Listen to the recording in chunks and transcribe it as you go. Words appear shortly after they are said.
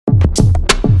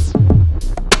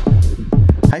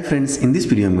Hi friends, in this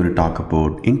video I'm going to talk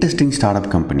about interesting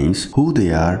startup companies, who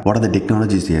they are, what are the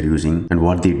technologies they are using and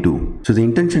what they do. So the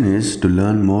intention is to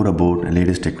learn more about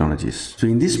latest technologies. So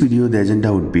in this video the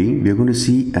agenda would be, we are going to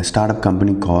see a startup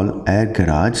company called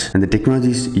AirGarage and the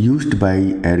technologies used by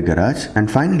AirGarage,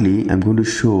 and finally I'm going to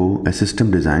show a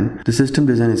system design. The system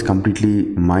design is completely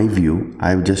my view.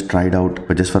 I've just tried out,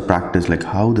 but just for practice, like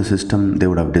how the system they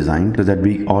would have designed so that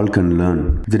we all can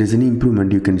learn. If there is any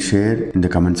improvement you can share in the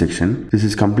comment section. This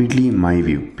is completely my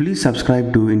view. Please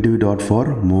subscribe to InterviewDOT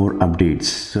for more updates.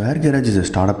 So AirGarage is a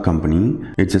startup company.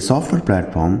 It's a software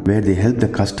platform where they help the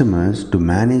customers to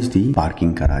manage the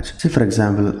parking garage. Say for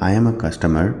example, I am a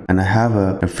customer and I have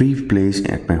a free place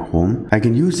at my home. I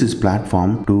can use this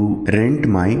platform to rent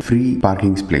my free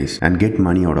parking space and get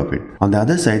money out of it. On the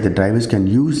other side, the drivers can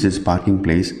use this parking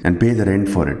place and pay the rent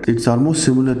for it. It's almost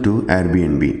similar to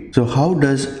Airbnb. So how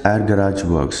does AirGarage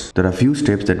works? There are a few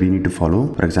steps that we need to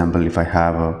follow. For example, if I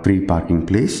have a free parking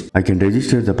place, I can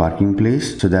register the parking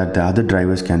place so that the other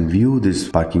drivers can view this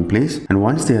parking place, and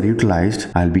once they are utilized,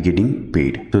 I'll be getting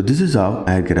paid. So this is how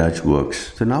AirGarage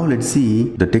works. So now let's see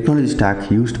the technology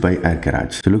stack used by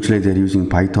AirGarage. So it looks like they're using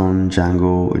Python,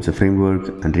 Django, it's a framework,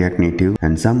 and React Native,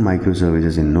 and some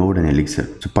microservices in Node and Elixir.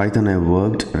 So Python I have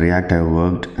worked, React I have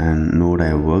worked, and Node I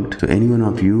have worked. So any one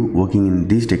of you working in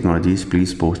these technologies,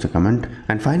 please post a comment.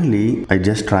 And finally, I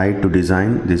just tried to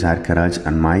design this AirGarage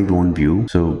and my own view.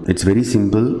 So it's very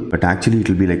simple, but actually it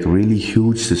will be like a really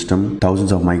huge system.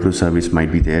 Thousands of microservices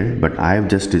might be there, but I have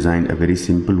just designed a very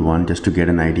simple one just to get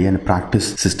an idea and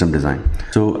practice system design.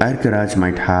 So AirGarage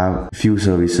might have few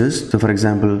services. So for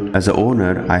example, as an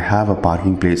owner, I have a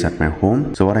parking place at my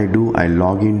home. So what I do, I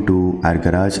log into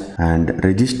AirGarage and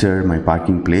register my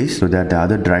parking place so that the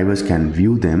other drivers can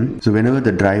view them. So whenever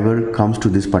the driver comes to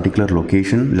this particular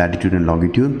location, latitude and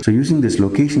longitude, so using this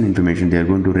location information, they are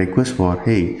going to request for,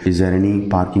 hey, is there any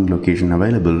parking location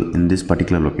available in this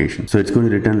particular location? So it's going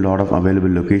to return a lot of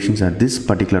available locations at this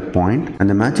particular point, and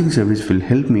the matching service will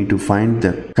help me to find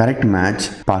the correct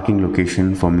match parking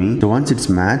location for me. So once it's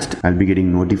matched, I'll be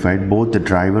getting notified. Both the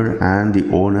driver and the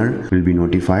owner will be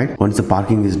notified. Once the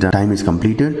parking is done, time is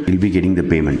completed, we'll be getting the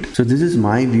payment. So this is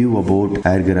my view about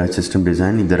AirGarage system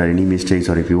design. If there are any mistakes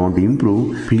or if you want to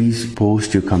improve, please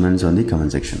post your comments on the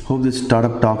comment section. Hope this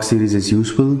startup talk series is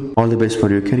useful. All the best for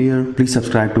your career. Please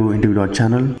subscribe to InterviewDOT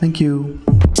channel. Thank you.